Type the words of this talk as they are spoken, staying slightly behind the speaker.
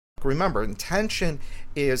Remember, intention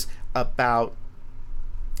is about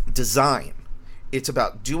design. It's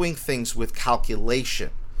about doing things with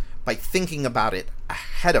calculation by thinking about it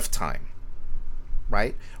ahead of time,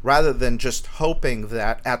 right? Rather than just hoping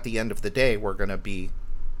that at the end of the day, we're going to be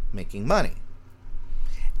making money.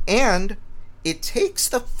 And it takes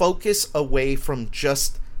the focus away from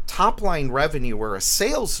just top line revenue or a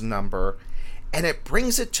sales number, and it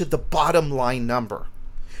brings it to the bottom line number,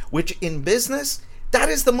 which in business, that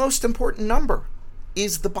is the most important number,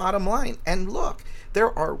 is the bottom line. And look,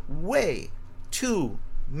 there are way too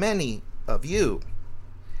many of you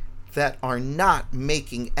that are not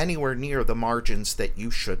making anywhere near the margins that you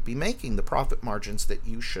should be making, the profit margins that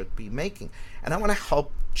you should be making. And I want to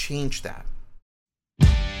help change that.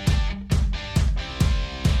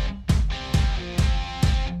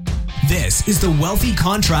 This is the Wealthy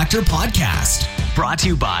Contractor Podcast, brought to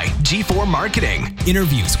you by G4 Marketing.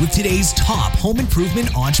 Interviews with today's top home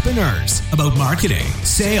improvement entrepreneurs about marketing,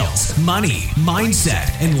 sales, money,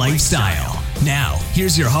 mindset, and lifestyle. Now,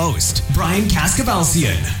 here's your host, Brian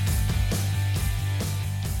Kaskavalciyan.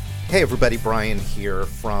 Hey everybody, Brian here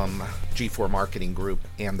from G4 Marketing Group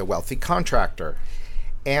and the Wealthy Contractor.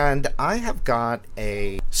 And I have got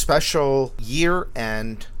a special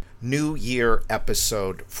year-end New Year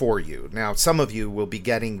episode for you. Now, some of you will be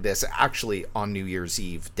getting this actually on New Year's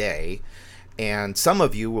Eve day, and some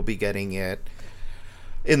of you will be getting it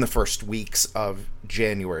in the first weeks of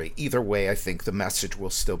January. Either way, I think the message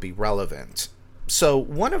will still be relevant. So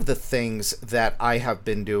one of the things that I have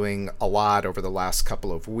been doing a lot over the last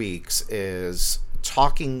couple of weeks is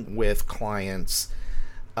talking with clients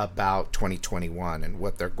about 2021 and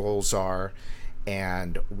what their goals are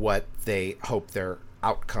and what they hope their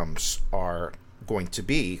outcomes are going to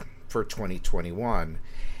be for 2021.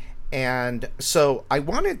 And so I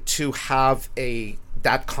wanted to have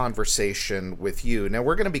that conversation with you. Now,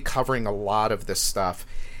 we're going to be covering a lot of this stuff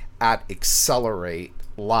at Accelerate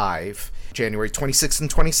Live, January 26th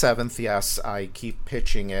and 27th. Yes, I keep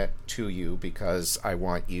pitching it to you because I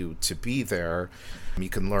want you to be there. You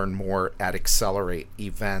can learn more at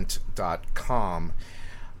accelerateevent.com.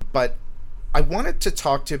 But I wanted to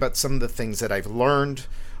talk to you about some of the things that I've learned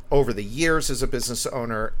over the years as a business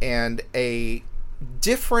owner and a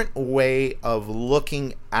different way of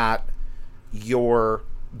looking at your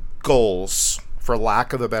goals, for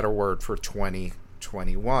lack of a better word, for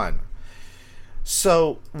 2021.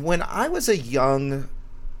 So when I was a young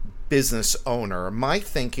business owner, my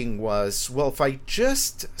thinking was, well, if I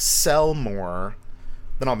just sell more,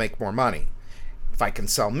 then I'll make more money. If I can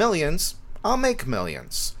sell millions, I'll make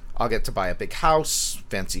millions. I'll get to buy a big house,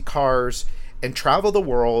 fancy cars, and travel the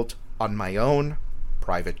world on my own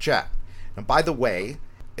private jet. And by the way,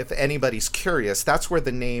 if anybody's curious, that's where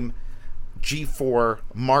the name G4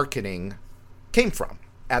 Marketing came from.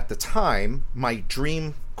 At the time, my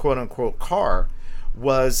dream quote-unquote car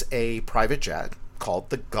was a private jet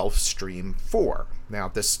called the Gulfstream 4. Now,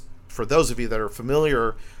 this, for those of you that are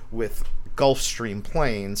familiar with Gulfstream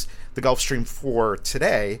planes, the Gulfstream 4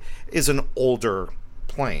 today is an older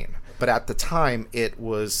plane. But at the time, that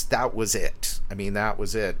was it. I mean, that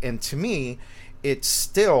was it. And to me, it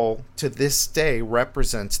still, to this day,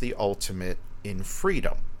 represents the ultimate in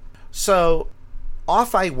freedom. So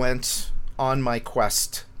off I went on my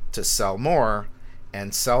quest to sell more,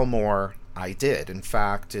 and sell more I did. In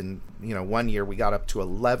fact, in 1 year, we got up to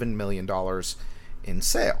 $11 million in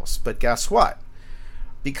sales. But guess what?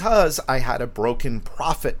 Because I had a broken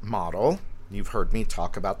profit model, you've heard me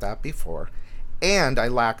talk about that before, and I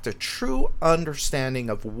lacked a true understanding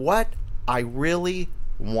of what I really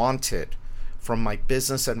wanted from my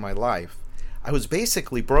business and my life, I was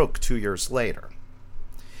basically broke 2 years later.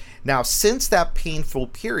 Now, since that painful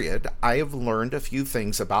period, I have learned a few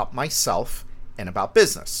things about myself and about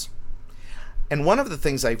business. And one of the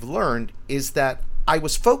things I've learned is that I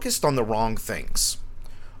was focused on the wrong things.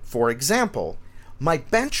 For example, my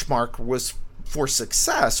benchmark for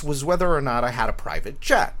success was whether or not I had a private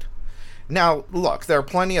jet. Now, look, there are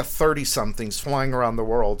plenty of 30-somethings flying around the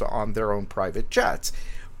world on their own private jets.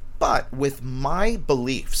 But with my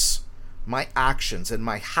beliefs, my actions, and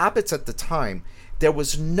my habits at the time, there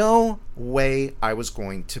was no way I was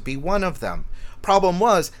going to be one of them. Problem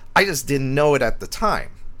was, I just didn't know it at the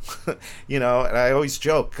time. And I always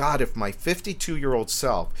joke, God, if my 52-year-old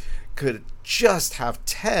self could just have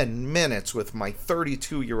 10 minutes with my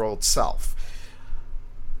 32-year-old self.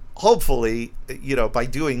 Hopefully, by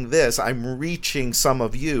doing this, I'm reaching some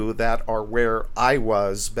of you that are where I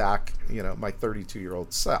was back, my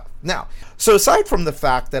 32-year-old self. Now, so aside from the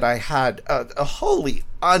fact that I had a wholly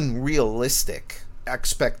unrealistic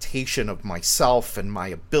expectation of myself and my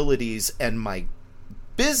abilities and my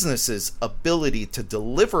business's ability to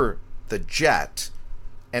deliver the jet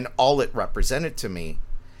and all it represented to me.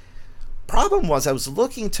 Problem was, I was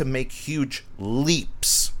looking to make huge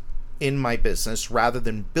leaps in my business rather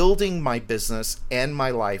than building my business and my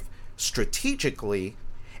life strategically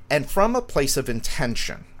and from a place of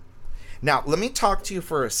intention. Now, let me talk to you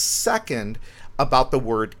for a second about the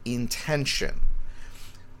word intention.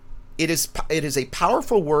 It is a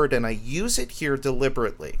powerful word, and I use it here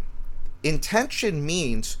deliberately. Intention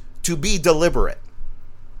means to be deliberate,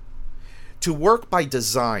 to work by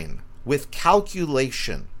design, with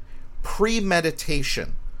calculation,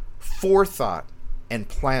 premeditation, forethought, and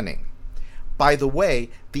planning. By the way,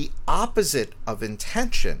 the opposite of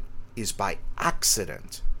intention is by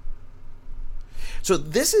accident. So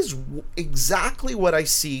this is exactly what I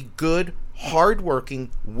see good, hardworking,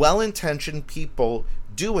 well-intentioned people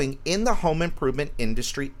doing in the home improvement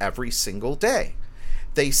industry every single day.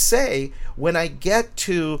 They say, when I get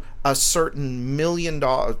to a certain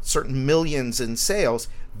millions in sales,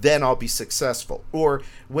 then I'll be successful. Or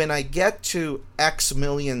when I get to X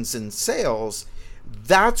millions in sales,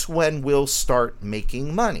 that's when we'll start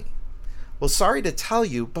making money. Well, sorry to tell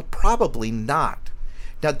you, but probably not.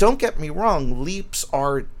 Now, don't get me wrong, leaps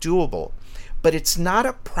are doable, but it's not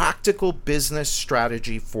a practical business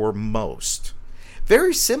strategy for most.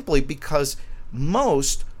 Very simply because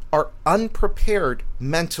most are unprepared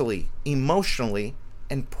mentally, emotionally,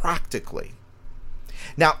 and practically.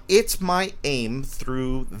 Now, it's my aim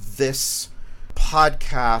through this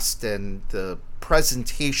podcast and the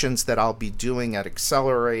presentations that I'll be doing at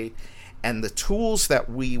Accelerate and the tools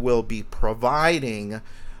that we will be providing,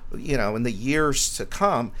 in the years to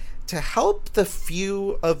come, to help the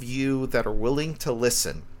few of you that are willing to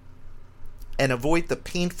listen and avoid the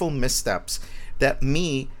painful missteps that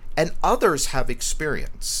me and others have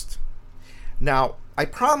experienced. Now, I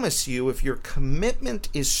promise you, if your commitment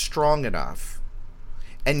is strong enough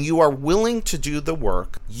and you are willing to do the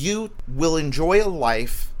work, you will enjoy a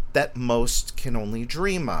life that most can only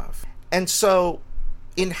dream of. And so,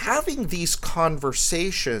 in having these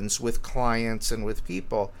conversations with clients and with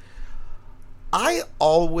people, I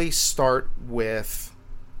always start with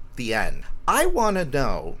the end. I want to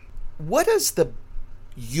know, what is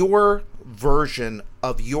your version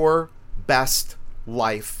of your best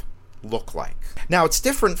life look like? Now, it's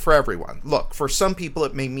different for everyone. Look, for some people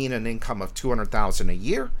it may mean an income of $200,000 a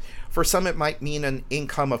year. For some it might mean an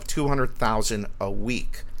income of $200,000 a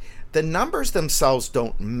week. The numbers themselves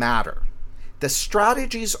don't matter. The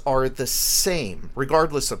strategies are the same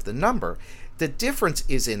regardless of the number. The difference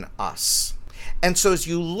is in us. And so as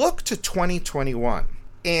you look to 2021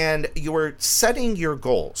 and you're setting your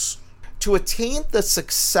goals to attain the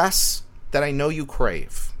success that I know you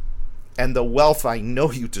crave, and the wealth I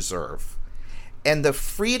know you deserve, and the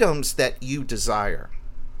freedoms that you desire,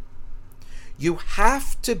 you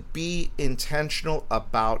have to be intentional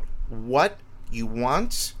about what you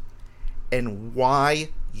want and why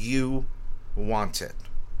you want it.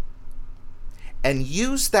 And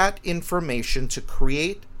use that information to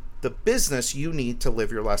create the business you need to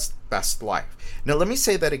live your best life. Now, let me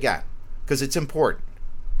say that again, because it's important.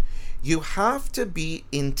 You have to be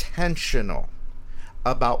intentional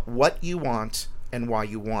about what you want and why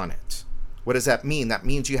you want it. What does that mean? That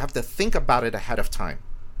means you have to think about it ahead of time.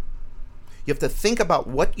 You have to think about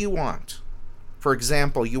what you want. For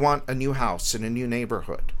example, you want a new house in a new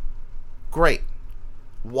neighborhood. Great.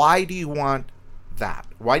 Why do you want that?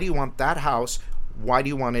 Why do you want that house? Why do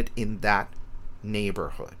you want it in that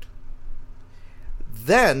neighborhood?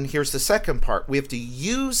 Then, here's the second part. We have to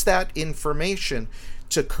use that information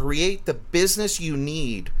to create the business you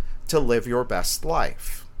need to live your best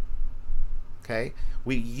life. Okay?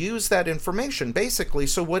 We use that information basically.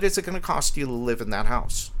 So what is it going to cost you to live in that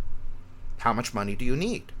house? How much money do you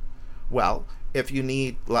need? Well, if you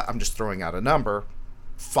need, I'm just throwing out a number,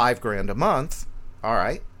 $5,000 a month. All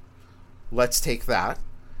right, let's take that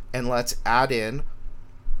and let's add in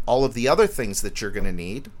all of the other things that you're going to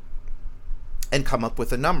need and come up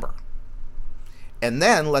with a number. And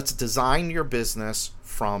then let's design your business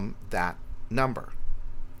from that number.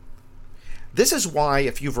 This is why,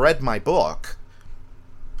 if you've read my book,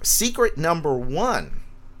 secret number 1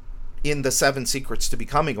 in the 7 Secrets to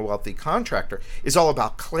Becoming a Wealthy Contractor is all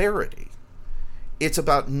about clarity. It's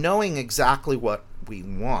about knowing exactly what we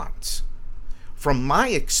want. From my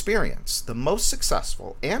experience, the most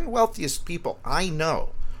successful and wealthiest people I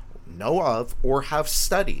know of, or have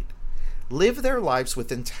studied, live their lives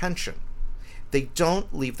with intention. They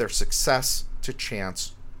don't leave their success to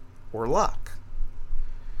chance or luck.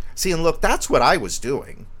 See, and look, that's what I was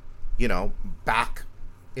doing, back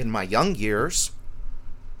in my young years.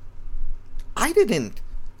 I didn't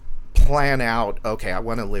plan out, okay, I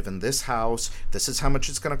want to live in this house. This is how much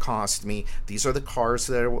it's going to cost me. These are the cars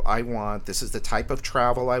that I want. This is the type of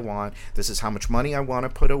travel I want. This is how much money I want to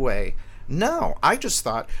put away. No, I just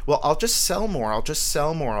thought, well, I'll just sell more. I'll just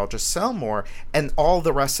sell more. I'll just sell more. And all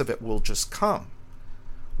the rest of it will just come.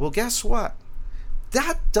 Well, guess what?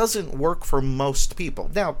 That doesn't work for most people.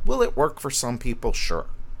 Now, will it work for some people? Sure.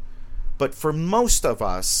 But for most of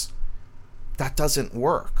us, that doesn't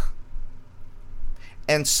work.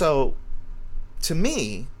 And so, to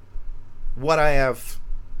me, what I have,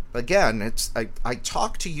 again, I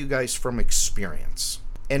talk to you guys from experience.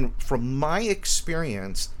 And from my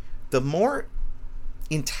experience, the more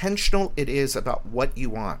intentional it is about what you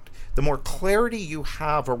want, the more clarity you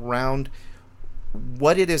have around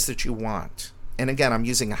what it is that you want. And again, I'm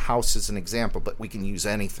using a house as an example, but we can use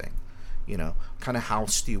anything. What kind of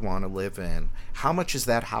house do you want to live in? How much is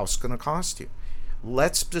that house going to cost you?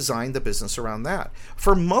 Let's design the business around that.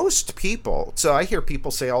 For most people, so I hear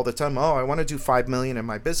people say all the time, oh, I want to do 5 million in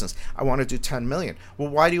my business. I want to do 10 million. Well,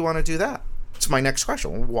 why do you want to do that? It's my next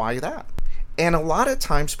question. Well, why that? And a lot of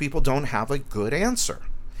times people don't have a good answer.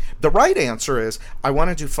 The right answer is, I want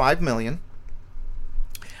to do 5 million.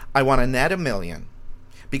 I want to net $1 million.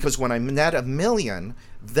 Because when I net $1 million,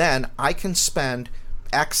 then I can spend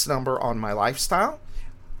X number on my lifestyle.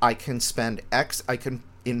 I can spend X, I can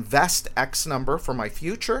invest X number for my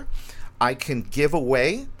future. I can give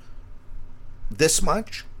away this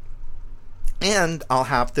much, and I'll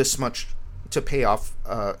have this much to pay off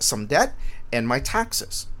some debt and my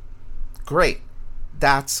taxes. Great.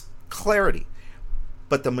 That's clarity.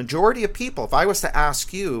 But the majority of people, if I was to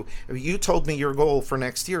ask you, if you told me your goal for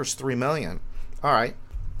next year is 3 million, all right,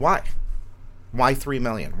 why? Why 3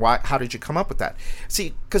 million? Why? How did you come up with that?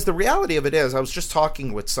 See, because the reality of it is, I was just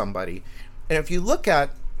talking with somebody, and if you look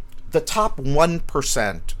at the top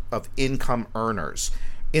 1% of income earners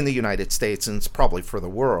in the United States, and it's probably for the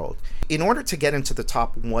world, in order to get into the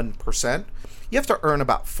top 1%, you have to earn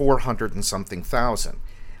about 400 and something thousand.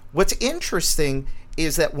 What's interesting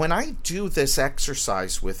is that when I do this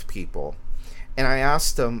exercise with people, and I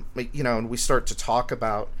ask them, and we start to talk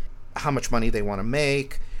about how much money they want to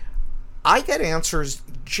make, I get answers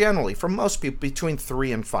generally from most people between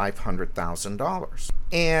 $300,000 and $500,000.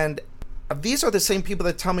 And these are the same people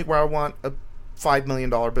that tell me where I want a $5 million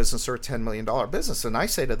business or a $10 million business. And I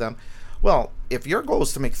say to them, well, if your goal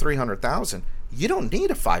is to make $300,000, you don't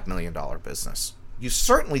need a $5 million business. You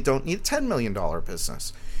certainly don't need a $10 million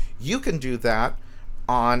business. You can do that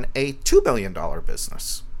on a $2 billion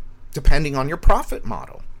business, depending on your profit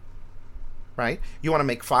model, right? You want to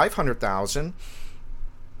make $500,000,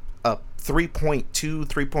 a $3.2,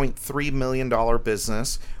 $3.3 million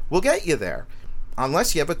business will get you there.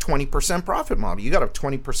 Unless you have a 20% profit model. You got a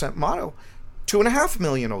 20% model, $2.5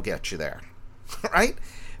 million will get you there, right?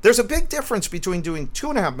 There's a big difference between doing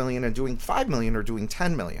 $2.5 million and doing $5 million or doing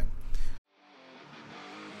 $10 million.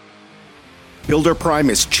 Builder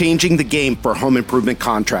Prime is changing the game for home improvement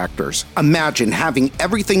contractors. Imagine having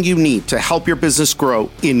everything you need to help your business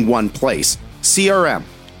grow in one place. CRM,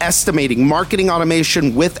 estimating, marketing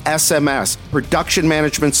automation with SMS, production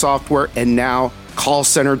management software, and now call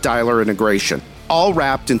center dialer integration, all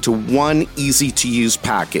wrapped into one easy-to-use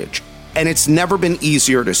package. And it's never been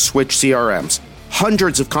easier to switch CRMs.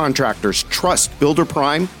 Hundreds of contractors trust Builder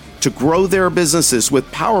Prime to grow their businesses with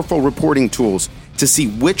powerful reporting tools to see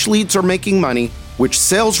which leads are making money, which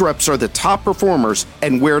sales reps are the top performers,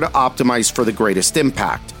 and where to optimize for the greatest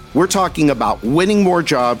impact. We're talking about winning more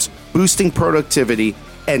jobs, boosting productivity,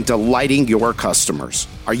 and delighting your customers.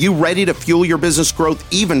 Are you ready to fuel your business growth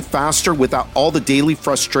even faster without all the daily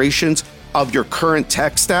frustrations of your current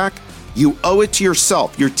tech stack? You owe it to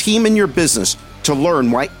yourself, your team, and your business to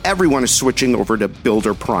learn why everyone is switching over to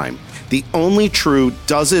Builder Prime, the only true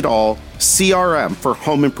does-it-all CRM for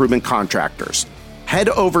home improvement contractors. Head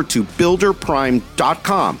over to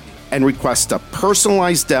builderprime.com and request a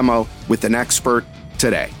personalized demo with an expert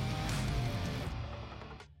today.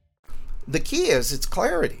 The key is it's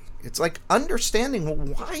clarity. It's like understanding,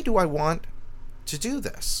 well, why do I want to do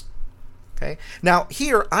this? Okay. Now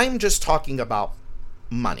here I'm just talking about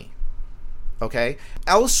money. Okay.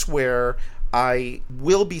 Elsewhere, I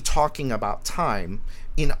will be talking about time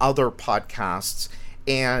in other podcasts.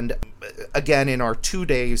 And again, in our 2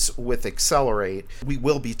 days with Accelerate, we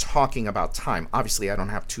will be talking about time. Obviously, I don't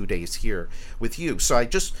have 2 days here with you. So I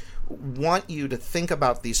just want you to think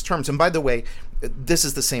about these terms. And by the way, this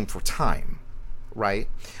is the same for time, right?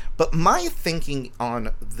 But my thinking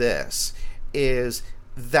on this is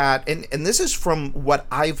that, and this is from what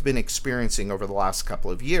I've been experiencing over the last couple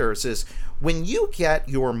of years, is when you get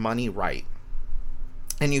your money right,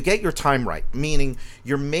 and you get your time right, meaning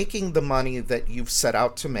you're making the money that you've set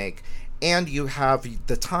out to make, and you have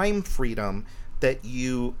the time freedom that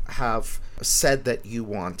you have said that you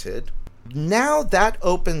wanted, now that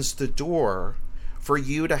opens the door for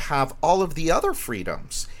you to have all of the other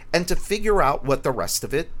freedoms and to figure out what the rest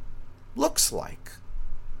of it looks like,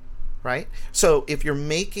 right? So if your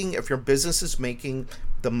business is making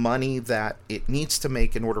the money that it needs to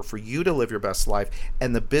make in order for you to live your best life,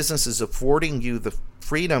 and the business is affording you the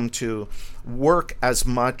freedom to work as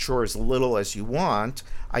much or as little as you want,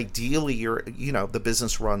 ideally the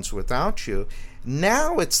business runs without you.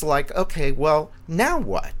 Now it's like, okay, well, now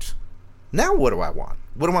what? Now what do I want?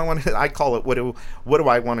 What do I want to, I call it, what do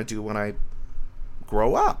I want to do when I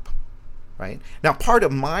grow up, right? Now, part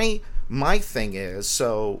of my thing is,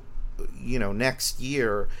 so, next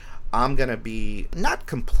year, I'm going to be not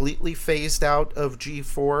completely phased out of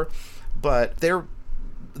G4, but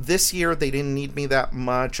this year they didn't need me that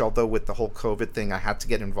much, although with the whole COVID thing, I had to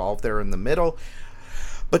get involved there in the middle.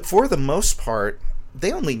 But for the most part,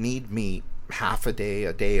 they only need me half a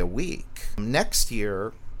day a week. Next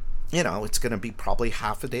year, it's going to be probably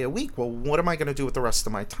half a day a week. Well, what am I going to do with the rest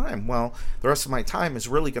of my time? Well, the rest of my time is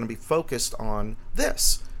really going to be focused on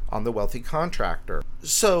the wealthy contractor.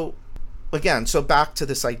 So again, back to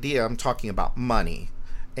this idea, I'm talking about money.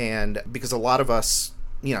 And because a lot of us,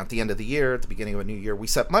 at the end of the year, at the beginning of a new year, we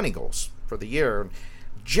set money goals for the year.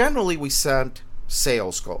 Generally, we set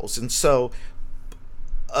sales goals. And so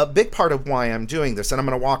a big part of why I'm doing this, and I'm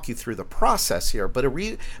going to walk you through the process here, but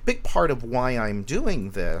a big part of why I'm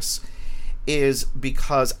doing this is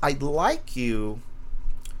because I'd like you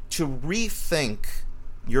to rethink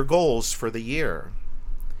your goals for the year.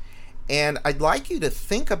 And I'd like you to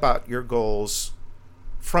think about your goals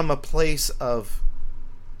from a place of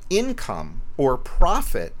income or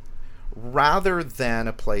profit rather than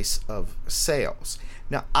a place of sales.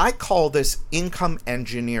 Now, I call this income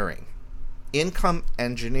engineering.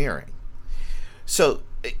 So,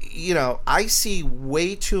 I see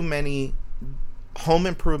way too many home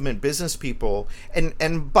improvement business people,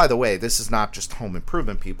 and by the way, this is not just home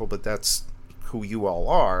improvement people, but that's who you all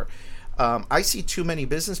are. I see too many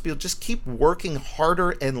business people just keep working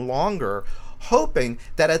harder and longer, hoping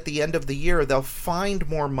that at the end of the year they'll find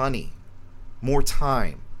more money, more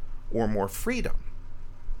time, or more freedom,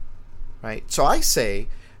 right? So I say,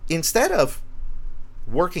 instead of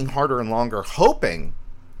working harder and longer, hoping,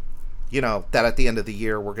 that at the end of the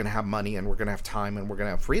year we're going to have money and we're going to have time and we're going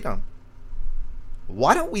to have freedom,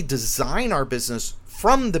 why don't we design our business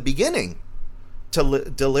from the beginning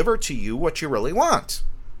to deliver to you what you really want,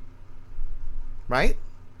 right?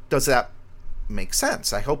 Does that make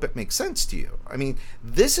sense? I hope it makes sense to you. I mean,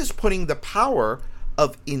 this is putting the power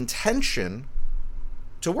of intention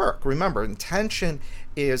to work. Remember, intention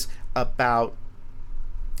is about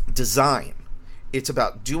design. It's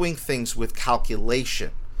about doing things with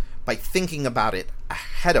calculation, by thinking about it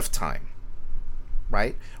ahead of time,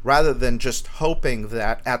 right? Rather than just hoping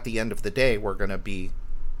that at the end of the day we're going to be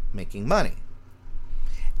making money.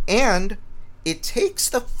 And it takes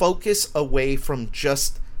the focus away from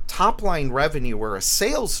just top line revenue or a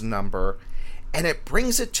sales number, and it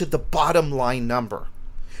brings it to the bottom line number,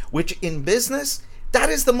 which in business, that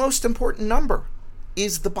is the most important number,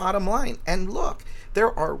 is the bottom line. And look,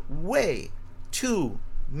 there are way too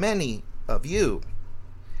many of you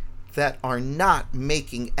that are not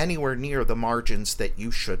making anywhere near the margins that you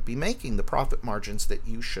should be making, the profit margins that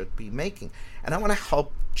you should be making. And I want to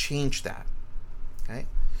help change that. Okay?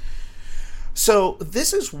 So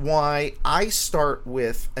this is why I start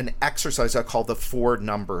with an exercise I call the 4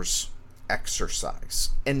 numbers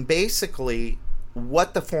exercise. And basically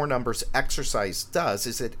what the 4 numbers exercise does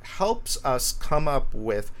is it helps us come up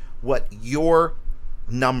with what your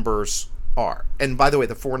numbers are. And by the way,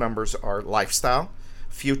 the 4 numbers are lifestyle,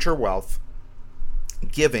 future wealth,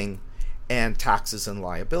 giving, and taxes and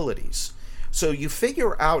liabilities. So you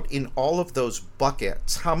figure out in all of those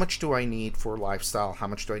buckets, how much do I need for lifestyle, how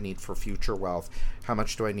much do I need for future wealth, how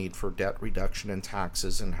much do I need for debt reduction and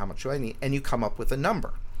taxes, and how much do I need, and you come up with a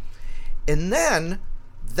number. And then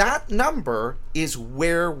that number is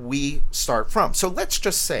where we start from. So let's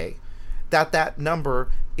just say that that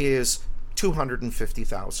number is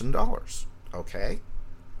 $250,000, okay?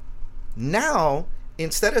 Now,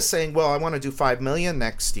 instead of saying, well, I want to do 5 million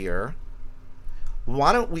next year,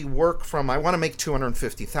 why don't we work from, I want to make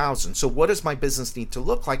 250,000. So what does my business need to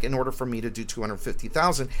look like in order for me to do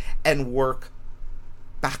 250,000, and work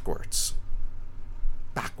backwards?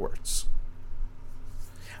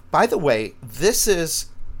 By the way, this is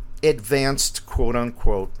advanced quote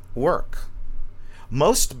unquote work.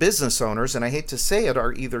 Most business owners, and I hate to say it,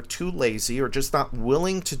 are either too lazy or just not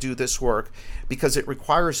willing to do this work because it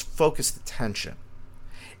requires focused attention.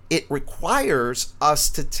 It requires us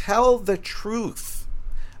to tell the truth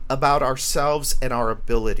about ourselves and our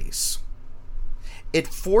abilities. It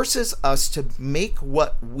forces us to make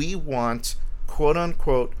what we want, quote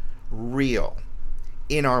unquote, real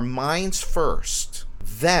in our minds first,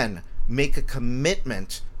 then make a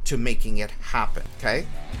commitment to making it happen, okay?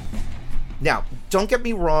 Now, don't get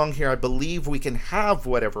me wrong here. I believe we can have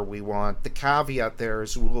whatever we want. The caveat there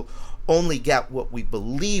is we'll only get what we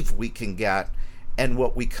believe we can get and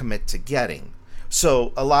what we commit to getting.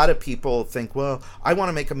 So a lot of people think, well, I want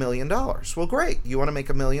to make $1 million. Well, great. You want to make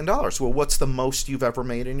 $1 million. Well, what's the most you've ever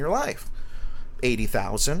made in your life?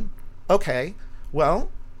 80,000. Okay.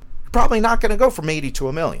 Well, you're probably not going to go from 80 to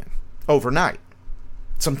 $1 million overnight.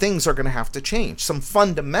 Some things are going to have to change. Some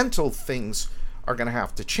fundamental things are going to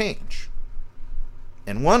have to change.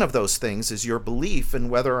 And one of those things is your belief in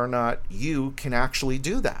whether or not you can actually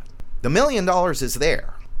do that. The $1 million is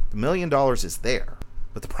there. The $1 million is there.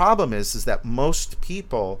 But the problem is that most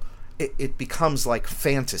people, it becomes like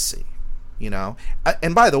fantasy, you know?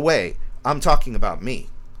 And by the way, I'm talking about me.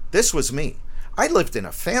 This was me. I lived in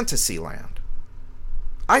a fantasy land.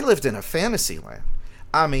 I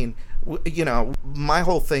mean, you know, my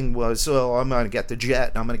whole thing was, oh, I'm going to get the jet,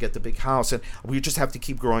 and I'm going to get the big house, and we just have to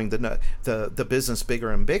keep growing the business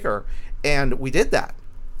bigger and bigger. And we did that.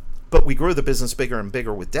 But we grew the business bigger and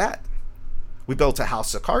bigger with debt. We built a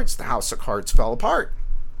house of cards. The house of cards fell apart.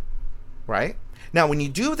 Right? Now, when you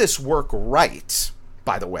do this work right,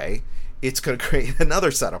 by the way, it's going to create another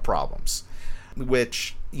set of problems,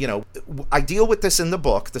 which, you know, I deal with this in the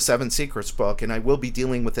book, the 7 Secrets book, and I will be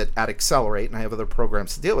dealing with it at Accelerate, and I have other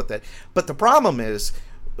programs to deal with it. But the problem is,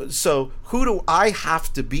 so who do I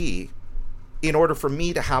have to be in order for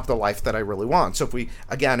me to have the life that I really want? So if we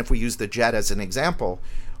use the jet as an example,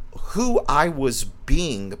 who I was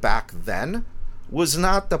being back then was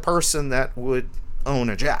not the person that would own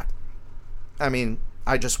a jet. I mean,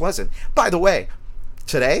 I just wasn't. By the way,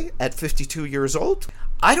 today, at 52 years old,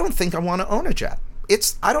 I don't think I want to own a jet.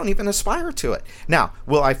 I don't even aspire to it. Now,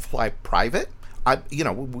 will I fly private?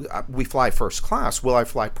 We fly first class. Will I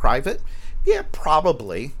fly private? Yeah,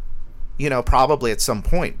 probably. Probably at some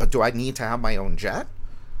point. But do I need to have my own jet?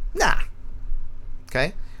 Nah.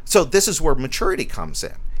 Okay? So this is where maturity comes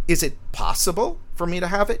in. Is it possible for me to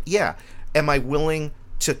have it? Yeah. Am I willing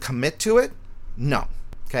to commit to it? No.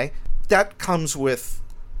 Okay? That comes with,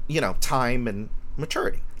 time and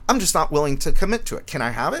maturity. I'm just not willing to commit to it. Can I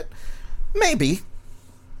have it? Maybe.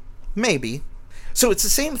 So it's the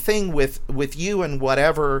same thing with you and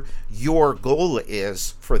whatever your goal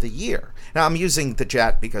is for the year. Now, I'm using the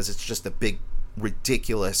jet because it's just a big,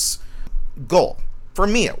 ridiculous goal. For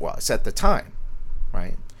me, it was at the time,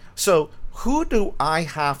 right? So who do I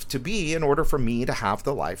have to be in order for me to have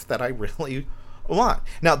the life that I really want?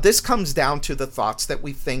 Now, this comes down to the thoughts that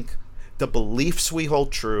we think, the beliefs we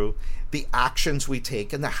hold true, the actions we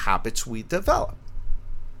take, and the habits we develop.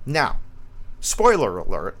 Now, spoiler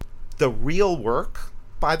alert, the real work,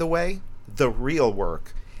 by the way,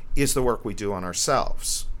 is the work we do on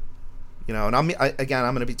ourselves. And I'm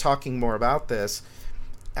going to be talking more about this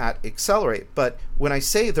at Accelerate, but when I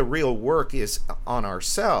say the real work is on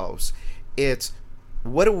ourselves, it's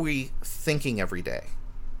what are we thinking every day?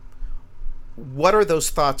 What are those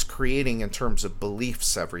thoughts creating in terms of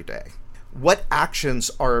beliefs every day? What actions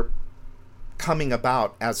are coming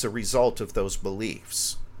about as a result of those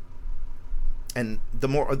beliefs? And the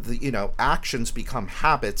more actions become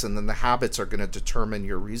habits, and then the habits are going to determine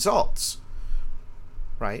your results,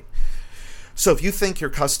 right? So if you think your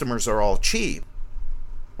customers are all cheap,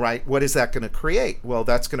 right, what is that going to create? Well,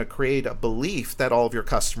 that's going to create a belief that all of your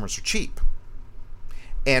customers are cheap.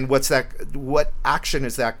 And what action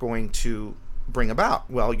is that going to bring about?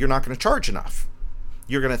 Well, you're not going to charge enough.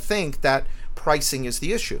 You're going to think that pricing is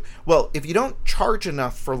the issue. Well, if you don't charge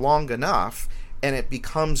enough for long enough and it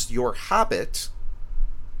becomes your habit,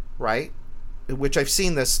 right? Which I've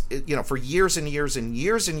seen this, for years and years and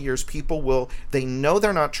years and years, they know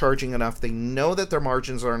they're not charging enough. They know that their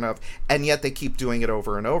margins are enough, and yet they keep doing it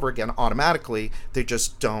over and over again. Automatically, they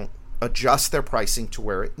just don't adjust their pricing to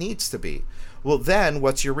where it needs to be. Well, then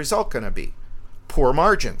what's your result going to be? Poor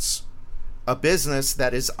margins. A business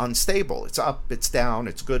that is unstable. It's up, it's down,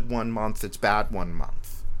 it's good 1 month, it's bad 1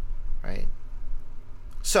 month, right?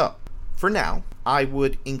 So, for now, I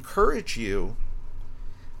would encourage you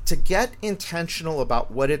to get intentional about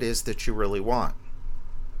what it is that you really want.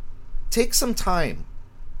 Take some time,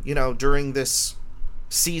 during this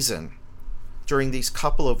season, during these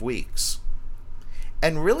couple of weeks,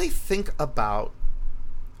 and really think about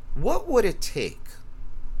what would it take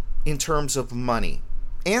in terms of money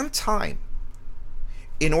and time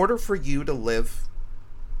in order for you to live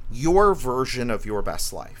your version of your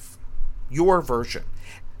best life? Your version.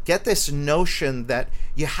 Get this notion that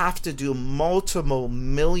you have to do multiple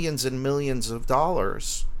millions and millions of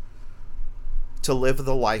dollars to live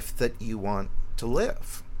the life that you want to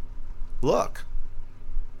live. Look,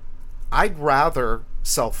 I'd rather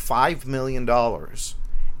sell $5 million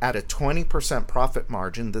at a 20% profit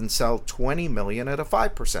margin than sell $20 million at a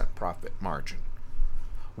 5% profit margin.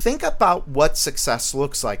 Think about what success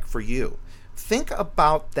looks like for you. Think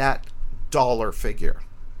about that dollar figure.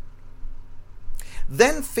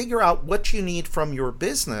 Then figure out what you need from your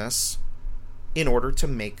business in order to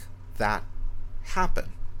make that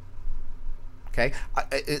happen. Okay?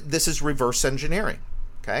 This is reverse engineering.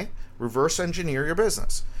 Okay? Reverse engineer your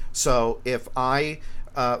business. So if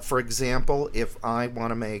for example, if I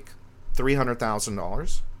want to make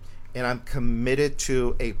 $300,000 and I'm committed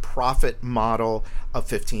to a profit model of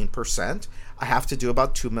 15%, I have to do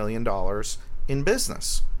about $2 million in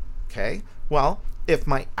business. Okay? Well, if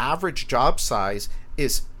my average job size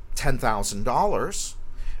is $10,000,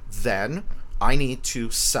 then I need to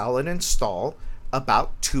sell and install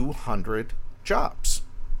about 200 jobs.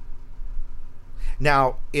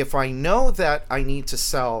 Now, if I know that I need to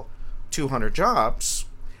sell 200 jobs,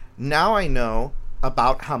 now I know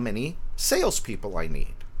about how many salespeople I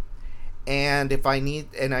need. And if I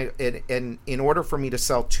need, and in order for me to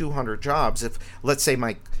sell 200 jobs, if let's say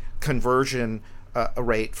my conversion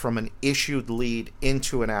rate from an issued lead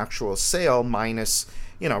into an actual sale minus,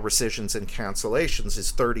 rescissions and cancellations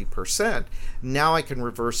is 30%, now I can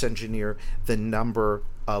reverse engineer the number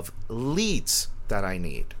of leads that I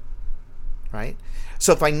need, right?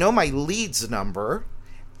 So if I know my leads number,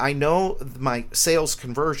 I know my sales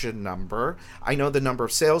conversion number, I know the number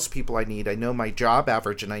of salespeople I need, I know my job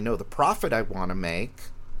average, and I know the profit I want to make,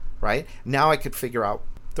 right? Now I could figure out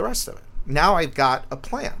the rest of it. Now I've got a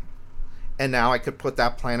plan. And now I could put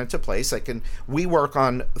that plan into place. We work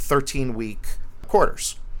on 13-week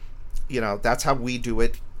quarters. That's how we do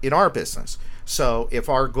it in our business. So if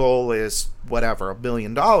our goal is $1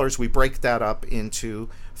 million, we break that up into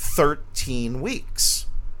 13 weeks.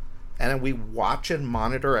 And then we watch and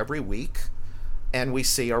monitor every week, and we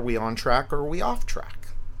see, are we on track or are we off track?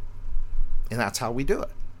 And that's how we do it.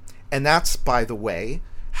 And that's, by the way,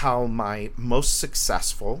 how my most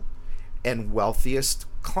successful and wealthiest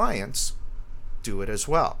clients do it as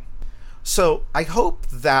well. So I hope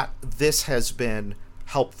that this has been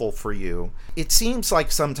helpful for you. It seems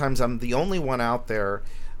like sometimes I'm the only one out there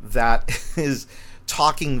that is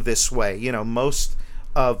talking this way. Most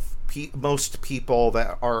people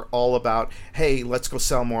that are all about, hey, let's go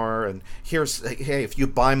sell more, and hey, if you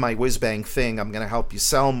buy my whiz bang thing, I'm going to help you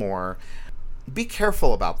sell more. Be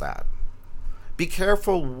careful about that. Be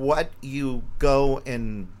careful what you go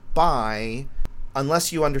and buy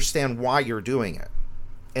unless you understand why you're doing it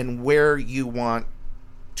and where you want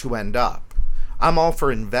to end up. I'm all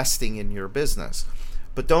for investing in your business,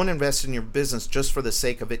 but don't invest in your business just for the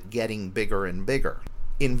sake of it getting bigger and bigger.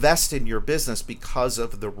 Invest in your business because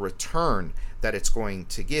of the return that it's going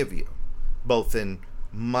to give you, both in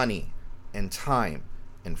money and time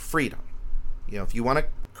and freedom. If you want to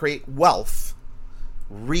create wealth,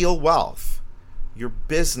 real wealth, your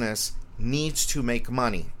business needs to make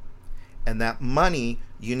money. And that money,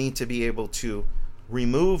 you need to be able to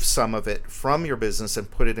remove some of it from your business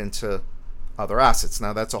and put it into other assets.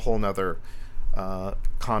 Now, that's a whole nother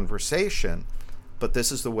conversation, but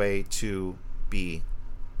this is the way to be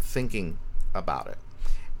thinking about it.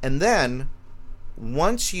 And then,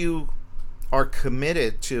 once you are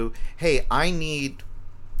committed to, hey, I need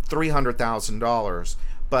 $300,000,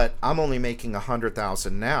 but I'm only making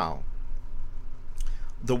 $100,000 now,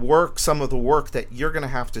 some of the work that you're going to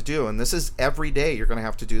have to do, and this is every day you're going to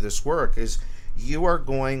have to do this work, is you are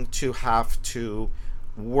going to have to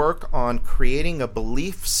work on creating a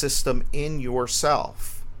belief system in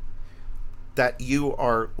yourself that you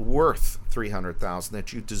are worth $300,000,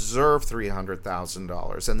 that you deserve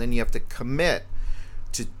 $300,000, and then you have to commit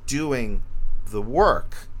to doing the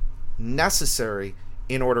work necessary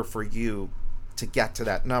in order for you to get to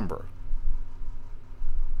that number.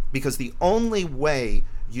 Because the only way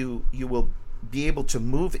you will be able to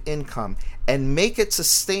move income and make it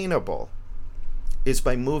sustainable is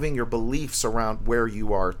by moving your beliefs around where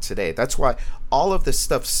you are today. That's why all of this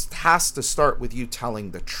stuff has to start with you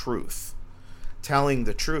telling the truth. Telling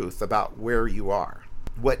the truth about where you are,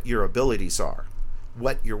 what your abilities are,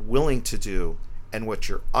 what you're willing to do, and what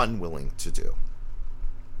you're unwilling to do.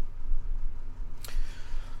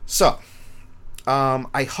 So,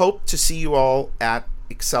 I hope to see you all at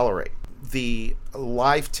Accelerate. The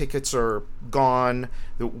live tickets are gone.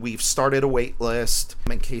 We've started a wait list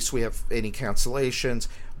in case we have any cancellations,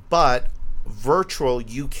 but virtual,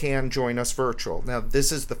 you can join us virtual. Now,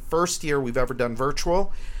 this is the first year we've ever done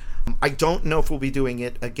virtual. I don't know if we'll be doing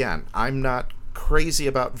it again. I'm not crazy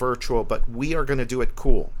about virtual, but we are going to do it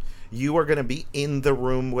cool. You are going to be in the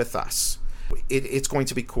room with us. It's going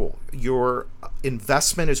to be cool. Your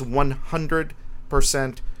investment is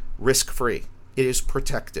 100% risk-free. It is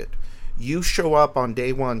protected. You show up on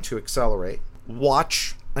day one to Accelerate.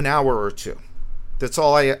 Watch an hour or two. That's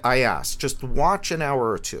all I ask. Just watch an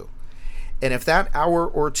hour or two. And if that hour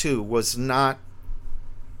or two was not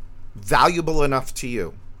valuable enough to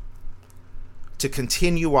you to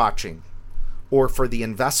continue watching, or for the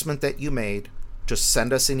investment that you made, just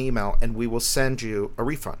send us an email and we will send you a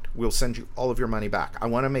refund. We'll send you all of your money back. I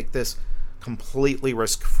want to make this completely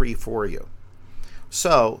risk-free for you.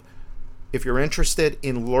 So if you're interested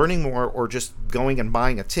in learning more or just going and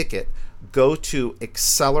buying a ticket, go to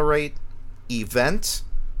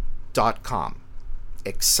accelerateevent.com.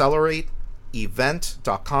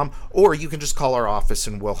 Accelerateevent.com, or you can just call our office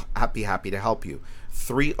and we'll be happy to help you.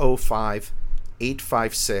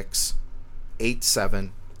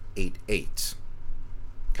 305-856-8788.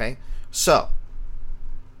 Okay? So,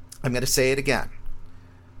 I'm going to say it again.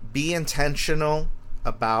 Be intentional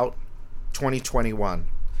about 2021.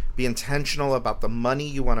 Be intentional about the money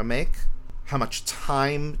you want to make, how much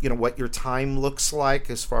time, what your time looks like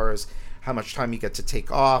as far as how much time you get to take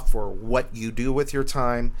off or what you do with your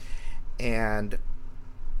time, and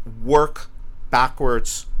work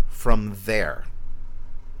backwards from there.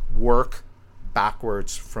 Work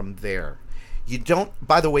backwards from there.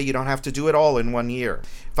 By the way, you don't have to do it all in 1 year.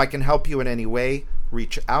 If I can help you in any way,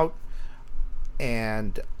 reach out.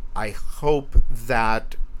 And I hope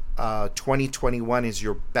that 2021 is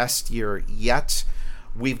your best year yet.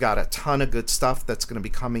 We've got a ton of good stuff that's going to be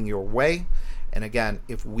coming your way. And again,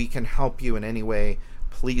 if we can help you in any way,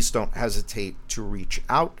 please don't hesitate to reach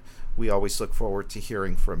out. We always look forward to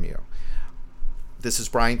hearing from you. This is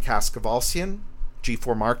Brian Kaskavalciyan,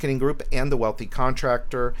 G4 Marketing Group and The Wealthy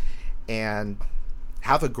Contractor. And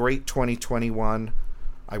have a great 2021.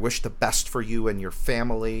 I wish the best for you and your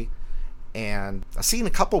family. And I'll see you in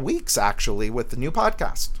a couple weeks, actually, with the new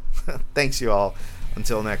podcast. Thanks, you all.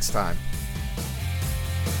 Until next time.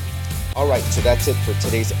 All right, so that's it for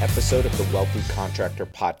today's episode of the Wealthy Contractor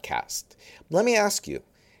Podcast. Let me ask you,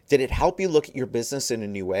 did it help you look at your business in a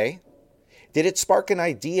new way? Did it spark an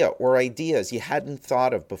idea or ideas you hadn't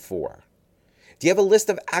thought of before? Do you have a list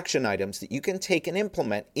of action items that you can take and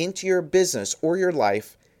implement into your business or your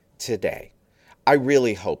life today? I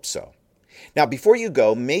really hope so. Now, before you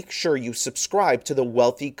go, make sure you subscribe to the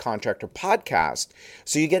Wealthy Contractor Podcast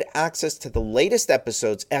so you get access to the latest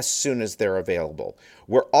episodes as soon as they're available.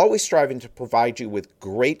 We're always striving to provide you with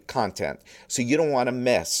great content, so you don't want to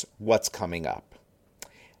miss what's coming up.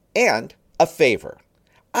 And a favor,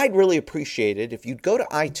 I'd really appreciate it if you'd go to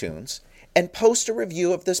iTunes and post a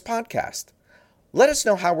review of this podcast. Let us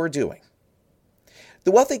know how we're doing.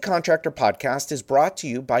 The Wealthy Contractor Podcast is brought to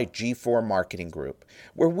you by G4 Marketing Group,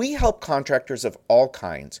 where we help contractors of all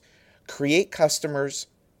kinds create customers,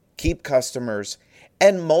 keep customers,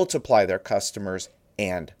 and multiply their customers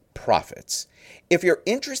and profits. If you're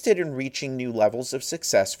interested in reaching new levels of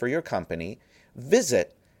success for your company,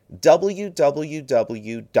 visit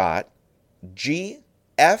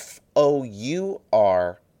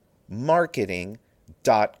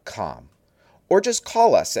www.gfourmarketing.com or just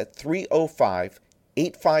call us at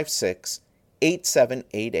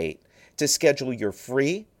 305-856-8788 to schedule your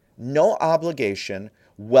free, no obligation,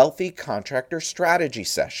 Wealthy Contractor Strategy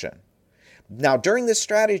Session. Now, during this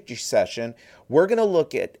strategy session, we're going to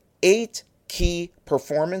look at 8 key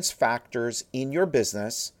performance factors in your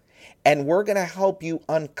business, and we're going to help you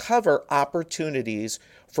uncover opportunities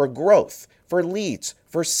for growth, for leads,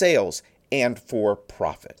 for sales, and for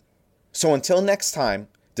profit. So until next time,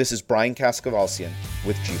 this is Brian Kaskavalciyan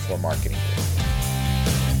with G4 Marketing Group.